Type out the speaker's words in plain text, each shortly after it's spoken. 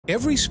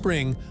Every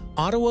spring,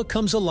 Ottawa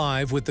comes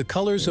alive with the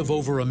colors of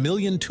over 1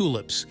 million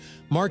tulips,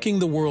 marking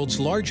the world's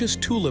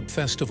largest tulip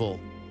festival.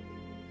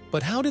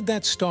 But how did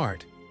that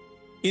start?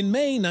 In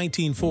May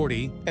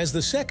 1940, as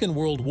the Second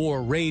World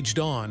War raged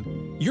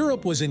on,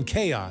 Europe was in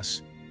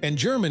chaos, and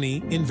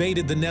Germany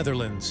invaded the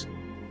Netherlands.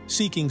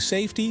 Seeking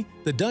safety,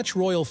 the Dutch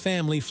royal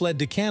family fled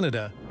to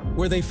Canada,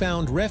 where they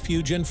found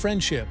refuge and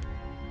friendship.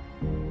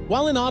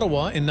 While in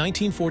Ottawa in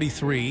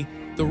 1943,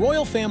 the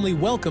royal family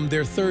welcomed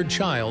their third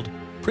child,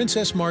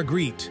 Princess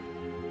Marguerite.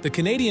 The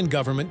Canadian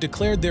government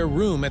declared their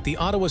room at the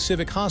Ottawa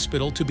Civic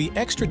Hospital to be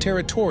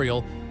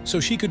extraterritorial so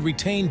she could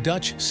retain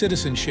Dutch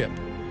citizenship.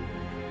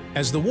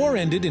 As the war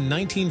ended in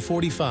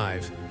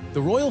 1945,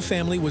 the royal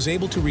family was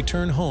able to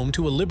return home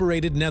to a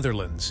liberated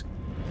Netherlands.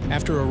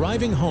 After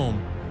arriving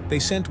home, they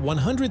sent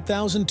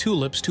 100,000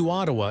 tulips to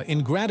Ottawa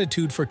in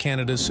gratitude for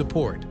Canada's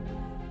support.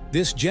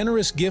 This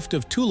generous gift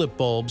of tulip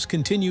bulbs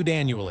continued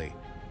annually,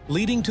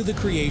 leading to the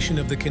creation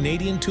of the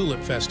Canadian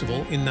Tulip Festival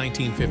in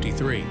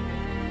 1953.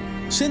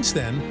 Since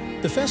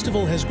then, the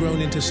festival has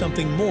grown into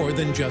something more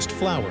than just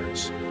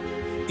flowers.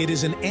 It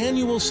is an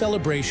annual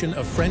celebration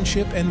of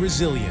friendship and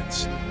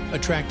resilience,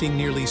 attracting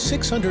nearly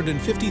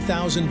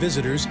 650,000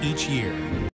 visitors each year.